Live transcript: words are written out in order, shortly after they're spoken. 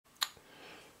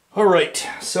Alright,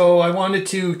 so I wanted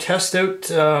to test out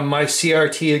my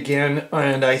CRT again,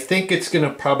 and I think it's going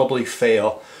to probably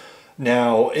fail.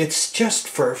 Now, it's just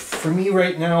for me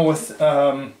right now with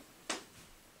trying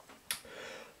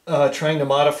to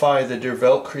modify the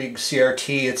Weltkrieg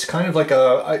CRT, it's kind of like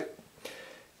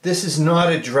this is not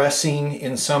addressing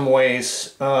in some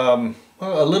ways, a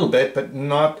little bit, but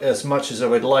not as much as I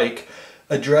would like,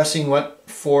 addressing what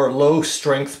for low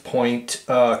strength point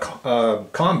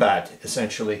combat,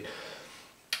 essentially.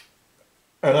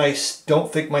 And I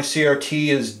don't think my CRT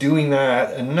is doing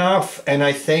that enough, and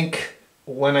I think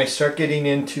when I start getting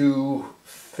into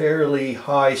fairly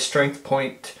high strength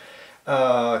point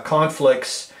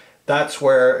conflicts, that's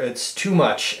where it's too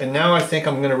much. And now I think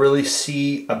I'm going to really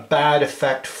see a bad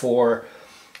effect for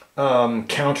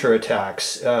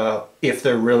counterattacks if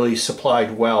they're really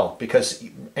supplied well,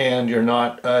 and you're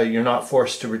not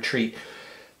forced to retreat.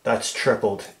 That's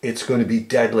tripled. It's going to be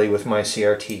deadly with my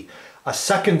CRT. A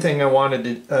second thing I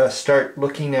wanted to start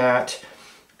looking at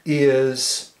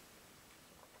is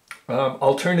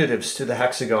alternatives to the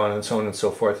hexagon and so on and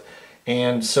so forth.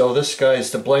 And so this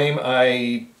guy's to blame.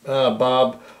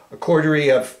 Bob Cordery,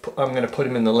 I'm going to put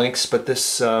him in the links, but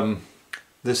this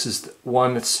is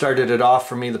one that started it off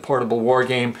for me, the portable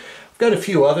Wargame. I've got a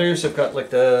few others. I've got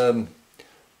like the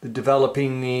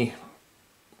developing the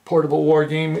portable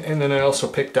Wargame, and then I also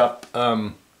picked up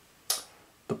the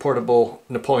portable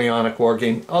Napoleonic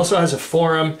Wargame. Also has a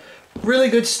forum. Really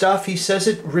good stuff. He says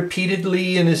it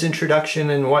repeatedly in his introduction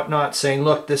and whatnot, saying,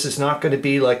 look, this is not going to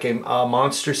be like a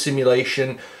monster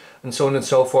simulation and so on and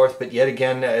so forth, but yet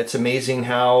again, it's amazing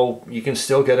how you can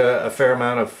still get a fair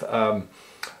amount of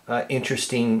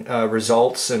interesting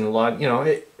results and a lot,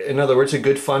 in other words, a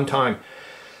good fun time.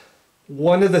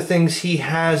 One of the things he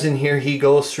has in here, he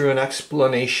goes through an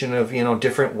explanation of,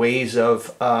 different ways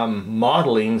of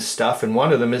modeling stuff, and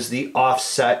one of them is the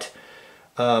offset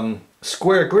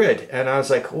square grid. And I was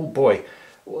like, oh boy.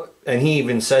 And he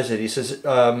even says it. He says,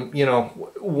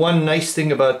 one nice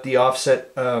thing about the offset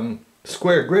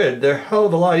square grid, they're a hell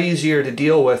of a lot easier to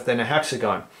deal with than a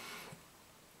hexagon.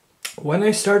 When I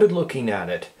started looking at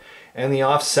it, and the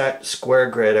offset square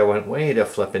grid, I went, wait a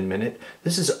flippin' minute.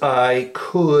 I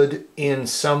could in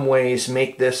some ways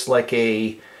make this like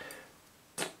a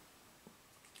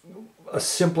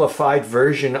simplified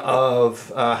version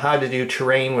of how to do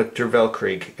terrain with Der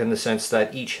Weltkrieg, in the sense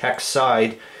that each hex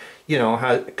side,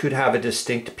 could have a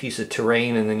distinct piece of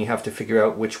terrain, and then you have to figure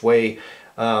out which way,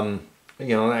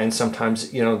 and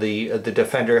sometimes, the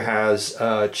defender has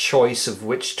a choice of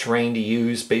which terrain to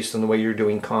use based on the way you're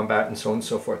doing combat and so on and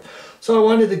so forth. So I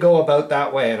wanted to go about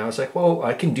that way, and I was like, well,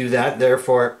 I can do that,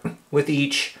 therefore, with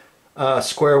each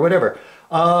square, whatever.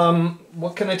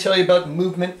 What can I tell you about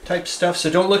movement type stuff?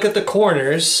 So don't look at the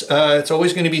corners. It's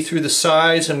always going to be through the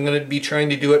sides. I'm going to be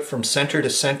trying to do it from center to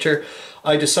center.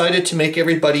 I decided to make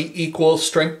everybody equal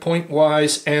strength point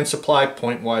wise and supply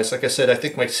point wise. Like I said, I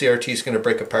think my CRT is going to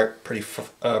break apart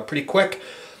pretty quick.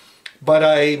 But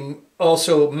I'm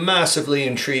also massively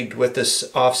intrigued with this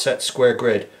offset square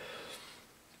grid.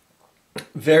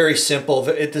 Very simple.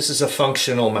 This is a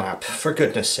functional map, for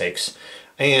goodness sakes.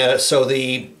 And so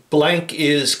the blank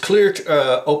is clear,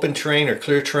 open terrain or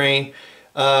clear terrain.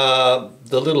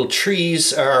 The little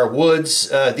trees are woods.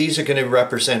 These are going to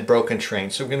represent broken terrain.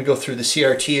 So we're going to go through the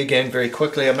CRT again very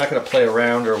quickly. I'm not going to play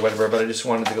around or whatever, but I just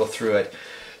wanted to go through it.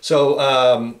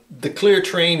 So the clear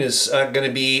terrain is going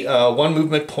to be one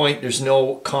movement point. There's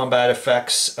no combat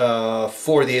effects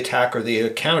for the attack or the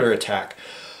counter attack.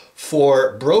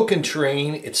 For broken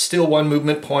terrain, it's still one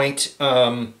movement point.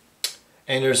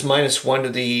 And there's -1 to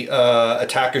the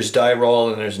attacker's die roll,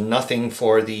 and there's nothing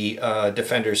for the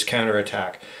defender's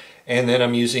counterattack. And then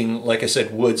I'm using, like I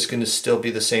said, wood's going to still be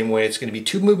the same way. It's going to be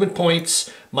 2 movement points,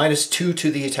 -2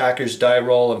 to the attacker's die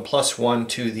roll, and +1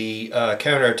 to the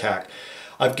counterattack.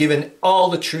 I've given all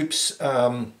the troops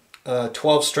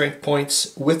 12 strength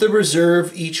points with a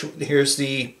reserve each. Here's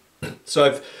the,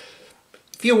 if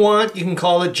you want, you can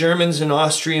call it Germans and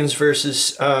Austrians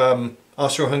versus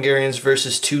Austro-Hungarians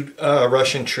versus 2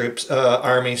 Russian troops,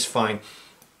 armies, fine.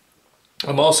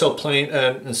 I'm also playing,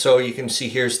 and so you can see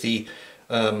here's the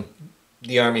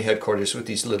army headquarters with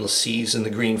these little C's and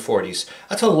the green 40s.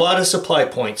 That's a lot of supply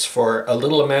points for a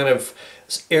little amount of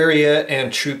area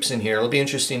and troops in here. It'll be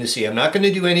interesting to see. I'm not going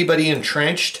to do anybody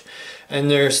entrenched, and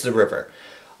there's the river.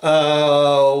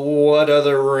 What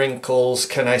other wrinkles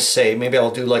can I say? Maybe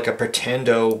I'll do like a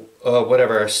pretendo,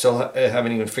 whatever. I still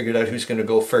haven't even figured out who's going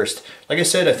to go first. Like I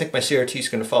said, I think my CRT is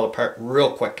going to fall apart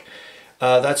real quick.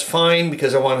 That's fine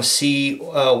because I want to see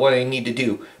what I need to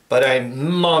do. But I'm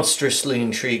monstrously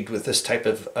intrigued with this type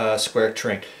of square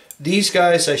terrain. These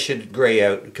guys I should gray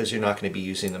out because you're not going to be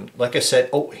using them. Like I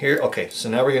said, oh, here, okay, so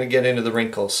now we're going to get into the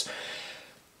wrinkles.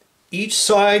 Each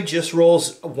side just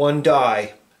rolls one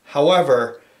die.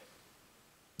 However,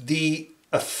 the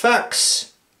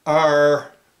effects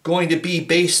are going to be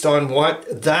based on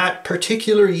what that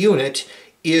particular unit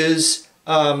is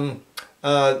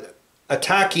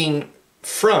attacking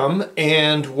from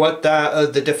and what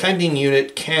the defending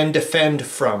unit can defend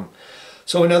from.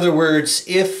 So in other words,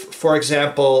 if, for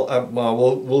example,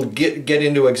 well, we'll get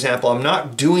into example. I'm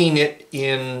not doing it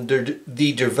in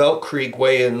the Der Weltkrieg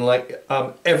way and like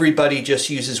everybody just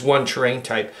uses one terrain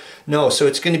type. No, so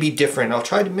it's going to be different. I'll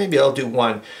try to, maybe I'll do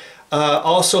one.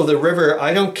 Also the river,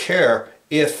 I don't care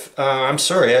if, I'm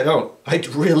sorry, I don't. I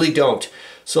really don't.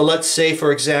 So let's say,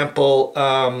 for example,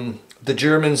 the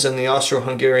Germans and the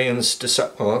Austro-Hungarians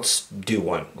decide, well, let's do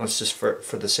one. Let's just for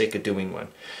the sake of doing one.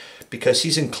 Because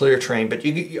he's in clear terrain, but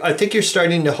I think you're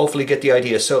starting to hopefully get the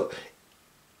idea. So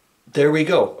there we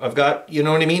go. I've got, you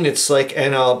know what I mean? It's like,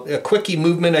 and a quickie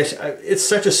movement. It's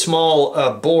such a small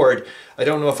board. I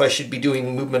don't know if I should be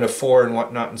doing movement of 4 and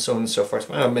whatnot and so on and so forth.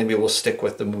 Well, maybe we'll stick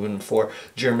with the movement of 4.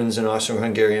 Germans and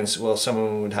Austro-Hungarians, well, some of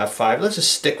them would have 5. Let's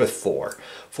just stick with 4.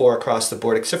 4 across the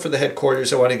board, except for the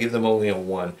headquarters. I want to give them only a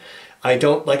 1. I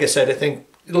don't, like I said, I think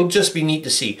it'll just be neat to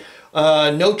see.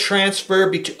 No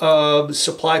transfer of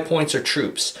supply points or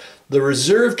troops. The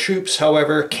reserve troops,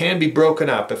 however, can be broken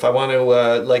up. If I want to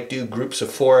like do groups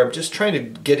of 4, I'm just trying to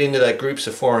get into that groups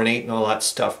of 4 and 8 and all that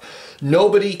stuff.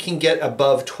 Nobody can get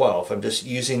above 12. I'm just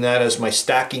using that as my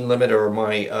stacking limit or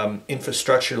my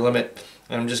infrastructure limit.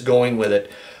 I'm just going with it.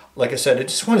 Like I said, I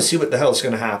just want to see what the hell is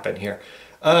going to happen here.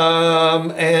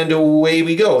 And away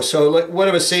we go. So like what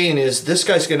I was saying is this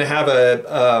guy's going to have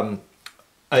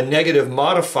a negative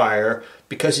modifier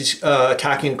because he's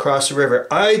attacking across the river.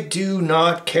 I do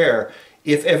not care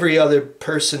if every other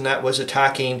person that was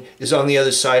attacking is on the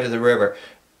other side of the river.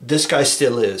 This guy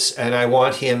still is, and I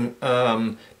want him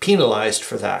penalized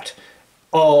for that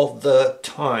all the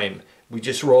time. We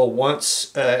just roll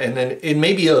once, and then it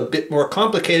may be a bit more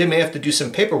complicated, may have to do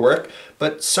some paperwork,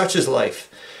 but such is life.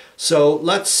 So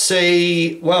let's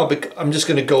say, well, I'm just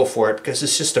going to go for it because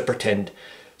it's just a pretend.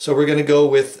 So we're going to go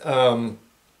with, and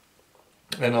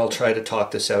I'll try to talk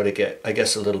this out again, I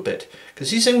guess a little bit, because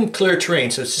he's in clear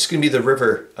terrain, so it's just going to be the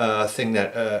river thing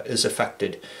that is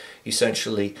affected,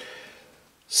 essentially.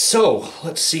 So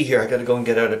let's see here. I got to go and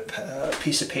get out a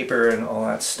piece of paper and all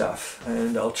that stuff,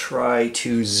 and I'll try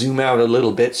to zoom out a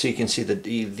little bit so you can see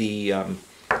the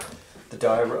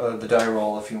die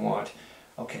roll if you want.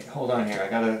 Okay, hold on here. I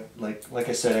gotta like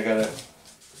I said, I gotta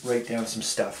write down some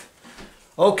stuff.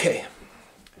 Okay.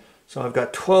 So I've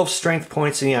got 12 strength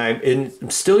points, and yeah, I'm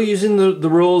still using the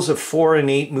rules of 4 and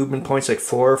 8 movement points, like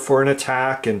 4 for an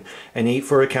attack and 8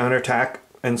 for a counterattack,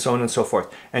 and so on and so forth.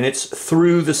 And it's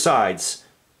through the sides,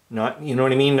 not, you know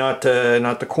what I mean, not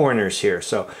the corners here.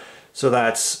 So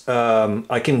that's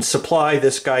I can supply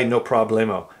this guy no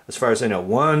problemo, as far as I know.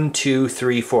 1, 2,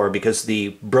 3, 4, because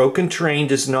the broken terrain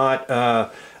does not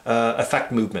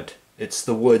affect movement. It's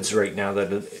the woods right now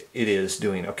that it is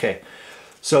doing. Okay.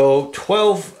 So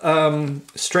 12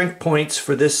 strength points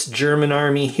for this German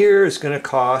army here is going to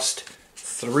cost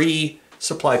 3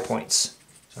 supply points.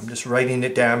 So I'm just writing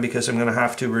it down because I'm going to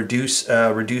have to reduce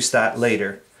that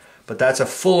later. But that's a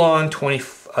full-on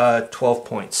 12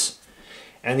 points.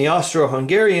 And the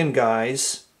Austro-Hungarian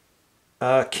guys,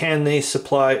 can they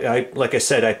supply? Like I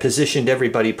said, I positioned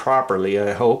everybody properly,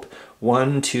 I hope.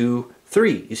 1, 2,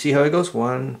 3. You see how it goes?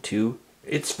 1, 2.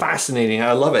 It's fascinating.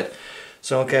 I love it.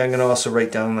 So, okay, I'm going to also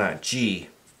write down that. G,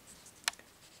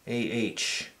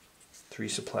 AH, 3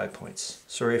 supply points.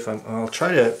 Sorry if I'll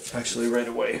try to actually right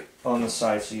away on the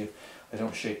side so I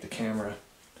don't shake the camera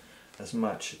as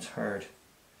much. It's hard.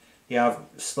 Yeah,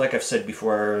 like I've said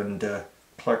before, and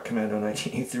Clark Commando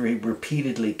 1983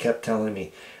 repeatedly kept telling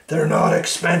me, they're not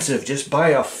expensive, just buy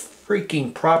a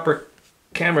freaking proper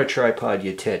camera tripod,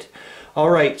 you tit.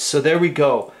 Alright, so there we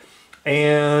go.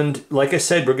 And like I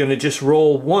said, we're going to just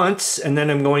roll once, and then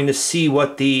I'm going to see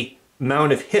what the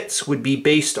amount of hits would be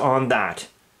based on that.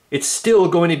 It's still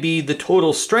going to be the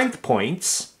total strength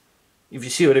points, if you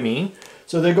see what I mean.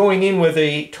 So they're going in with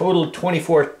a total of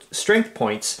 24 strength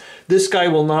points. This guy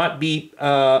will not be,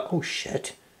 oh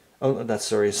shit. Oh, that's,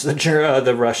 sorry, it's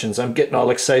the Russians. I'm getting all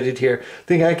excited here. I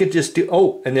think I could just do,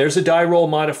 oh, and there's a die roll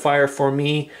modifier for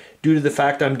me due to the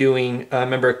fact I'm doing,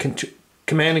 remember,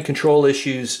 command and control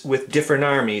issues with different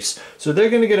armies. So they're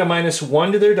going to get a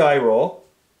 -1 to their die roll.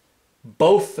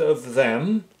 Both of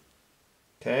them.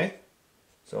 Okay.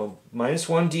 So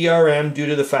 -1 DRM due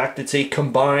to the fact it's a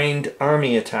combined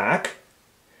army attack.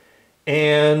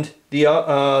 And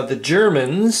the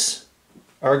Germans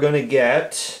are going to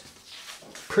get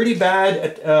pretty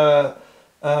bad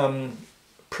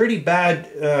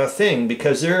thing,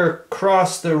 because they're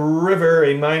across the river,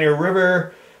 a minor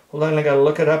river. Hold on, I gotta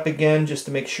look it up again just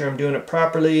to make sure I'm doing it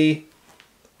properly.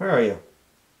 Where are you?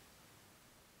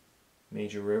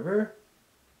 Major river?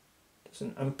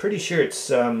 I'm pretty sure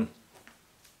it's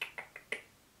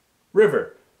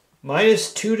river.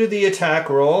 -2 to the attack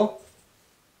roll.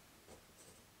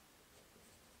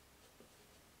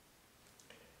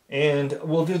 And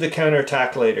we'll do the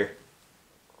counterattack later.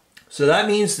 So that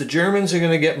means the Germans are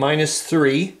going to get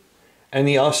 -3 and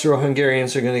the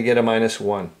Austro-Hungarians are going to get a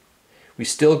 -1. We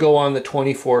still go on the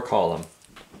 24 column.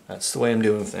 That's the way I'm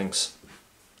doing things.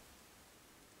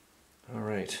 All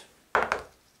right.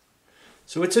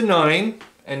 So it's a 9,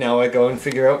 and now I go and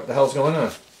figure out what the hell's going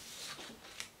on.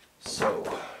 So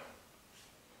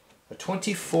a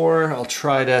 24, I'll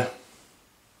try to...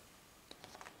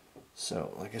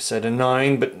 So, like I said, a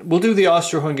 9, but we'll do the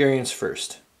Austro-Hungarians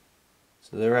first.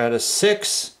 So they're at a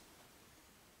 6,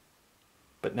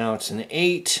 but now it's an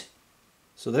 8.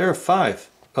 So they're a 5.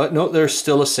 No, they're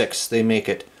still a 6. They make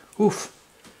it. Oof.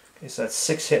 Okay, so that's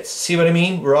 6 hits. See what I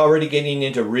mean? We're already getting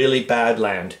into really bad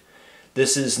land.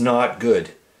 This is not good.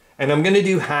 And I'm going to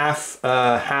do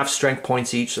half strength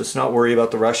points each. Let's not worry about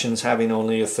the Russians having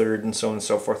only a 1/3 and so on and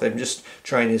so forth. I'm just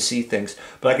trying to see things.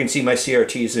 But I can see my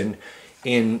CRTs in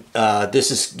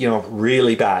this is, you know,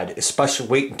 really bad. Especially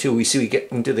wait until we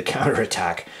get into the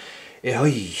counterattack.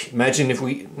 Imagine if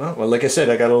we, well, like I said,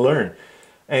 I got to learn.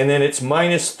 And then it's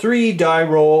 -3 die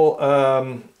roll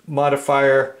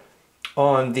modifier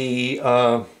on the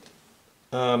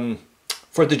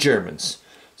for the Germans.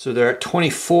 So they're at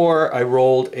 24. I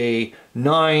rolled a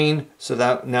 9, so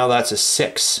that now that's a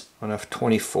 6 on a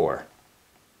 24.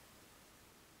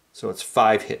 So it's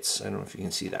 5 hits. I don't know if you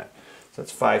can see that. So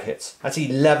that's 5 hits. That's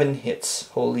 11 hits.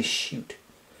 Holy shoot!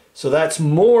 So that's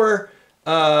more,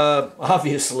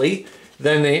 obviously,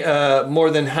 than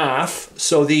more than half.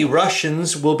 So the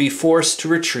Russians will be forced to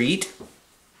retreat,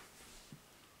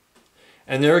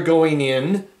 and they're going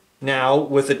in now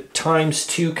with a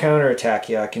 ×2 counterattack.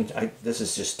 Yeah, this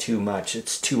is just too much.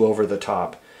 It's too over the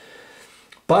top.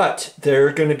 But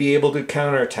they're going to be able to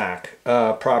counterattack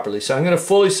properly. So I'm going to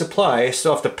fully supply. I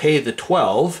still have to pay the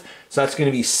 12. So that's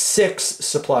going to be 6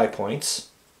 supply points.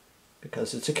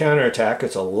 Because it's a counterattack,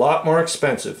 it's a lot more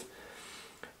expensive.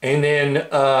 And then,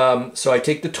 so I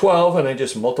take the 12 and I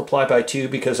just multiply by 2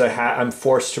 because I'm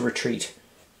forced to retreat.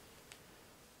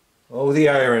 Oh, the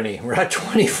irony. We're at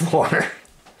 24.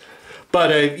 But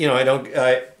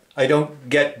I don't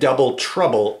get double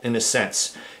trouble in a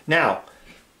sense. Now,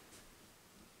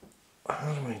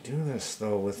 how do I do this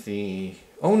though with the...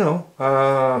 Oh no.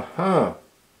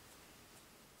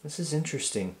 This is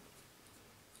interesting.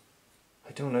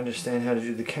 I don't understand how to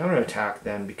do the counterattack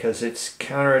then, because it's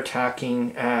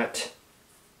counterattacking at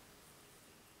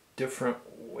different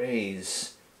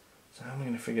ways. So how am I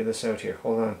going to figure this out here?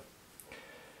 Hold on.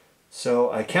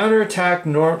 So I counterattack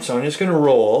so I'm just going to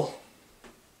roll.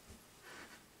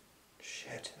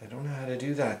 Shit, I don't know how to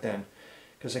do that then,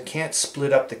 because I can't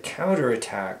split up the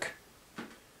counterattack.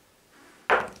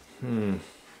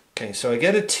 Okay, so I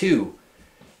get a 2.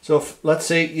 So if, let's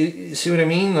say, you see what I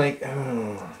mean? Like,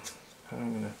 I'm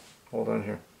gonna hold on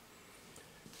here.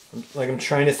 I'm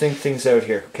trying to think things out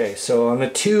here. Okay, so on a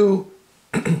 2,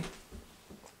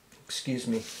 excuse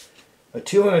me, a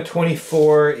 2 on a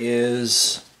 24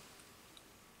 is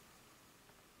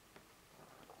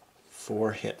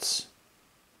 4 hits.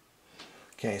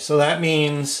 Okay, so that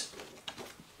means,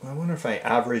 I wonder if I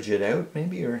average it out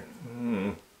maybe, or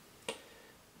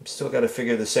I've still got to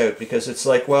figure this out, because it's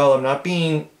like, well,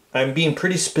 I'm being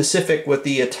pretty specific with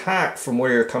the attack from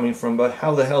where you're coming from, but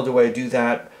how the hell do I do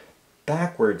that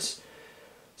backwards?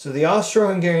 So the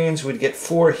Austro-Hungarians would get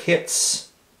 4 hits,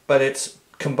 but it's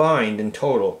combined in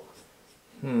total.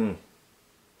 And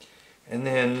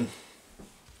then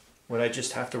would I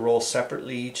just have to roll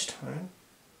separately each time?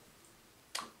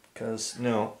 Because,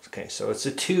 no. Okay, so it's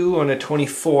a 2 on a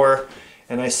 24,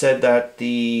 and I said that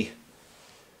the...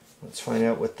 Let's find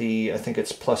out what the, I think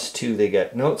it's +2 they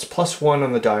get. No, it's +1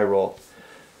 on the die roll.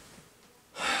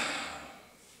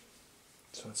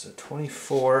 So it's a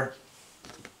 24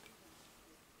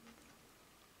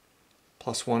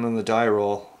 +1 on the die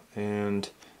roll, and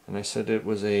I said it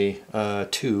was a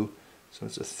 2, so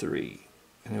it's a 3,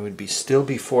 and it would still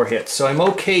be 4 hits. So I'm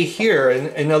okay here.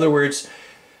 In other words,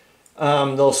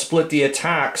 they'll split the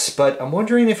attacks, but I'm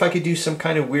wondering if I could do some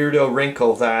kind of weirdo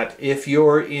wrinkle that if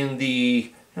you're in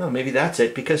the... Oh, maybe that's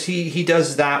it, because he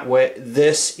does that way,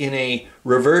 this in a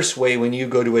reverse way when you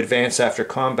go to advance after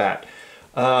combat.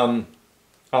 All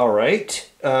right.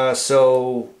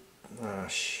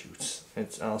 Shoot.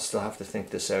 I'll still have to think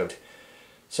this out.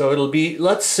 So it'll be,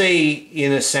 let's say,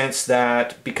 in a sense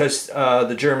that because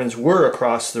the Germans were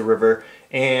across the river,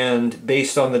 and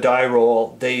based on the die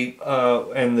roll, they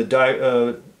and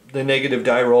the negative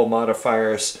die roll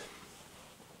modifiers,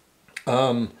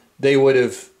 they would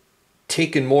have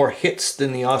taken more hits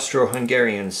than the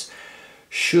Austro-Hungarians.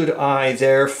 Should I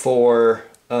therefore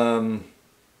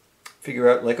figure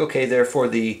out, like, okay, therefore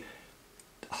the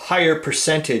higher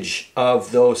percentage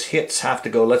of those hits have to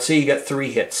go, let's say you get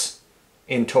 3 hits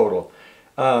in total.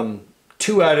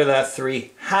 2 out of that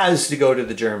 3 has to go to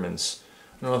the Germans.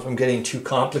 I don't know if I'm getting too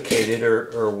complicated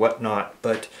or whatnot,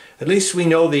 but at least we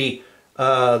know the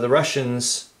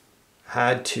Russians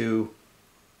had to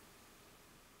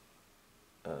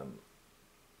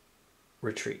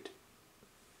retreat.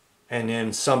 And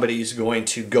then somebody's going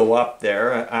to go up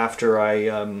there after I,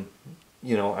 you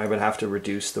know, I would have to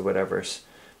reduce the whatevers.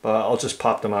 But I'll just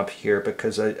pop them up here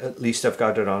because at least I've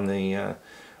got it on the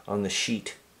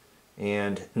sheet.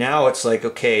 And now it's like,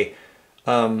 okay,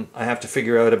 I have to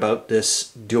figure out about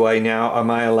this.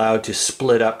 Am I allowed to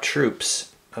split up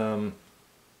troops? Because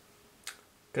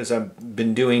I've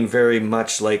been doing very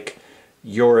much like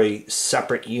you're a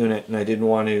separate unit and I didn't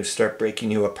want to start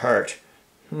breaking you apart.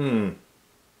 Because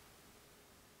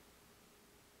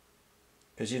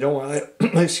you don't want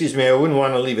to, excuse me, I wouldn't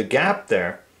want to leave a gap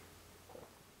there.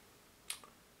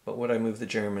 But would I move the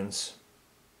Germans?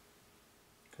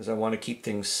 Because I want to keep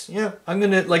things, yeah, I'm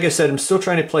going to, like I said, I'm still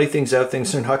trying to play things out.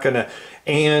 Things are not going to,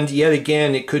 and yet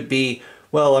again, it could be,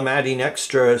 well, I'm adding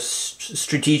extra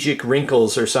strategic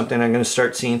wrinkles or something. I'm going to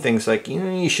start seeing things like, you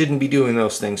know, you shouldn't be doing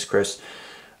those things, Chris.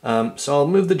 So I'll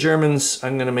move the Germans.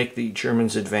 I'm going to make the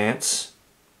Germans advance,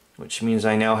 which means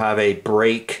I now have a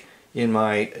break in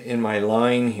my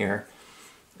line here,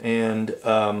 and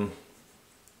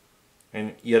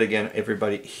yet again,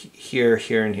 everybody here,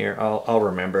 and here. I'll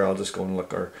remember. I'll just go and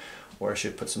look, or I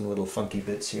should put some little funky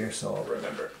bits here, so I'll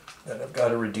remember that I've got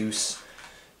to reduce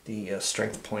the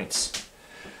strength points.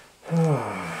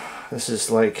 This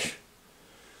is like,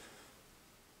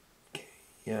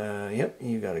 yep.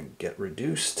 You got to get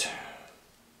reduced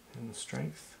in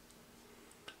strength,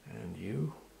 and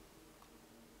you.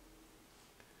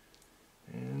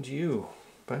 And you.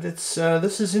 But it's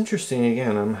this is interesting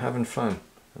again. I'm having fun.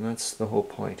 And that's the whole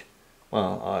point.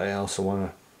 Well, I also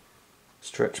want to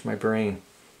stretch my brain.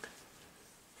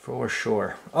 For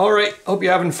sure. Alright, hope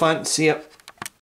you're having fun. See ya.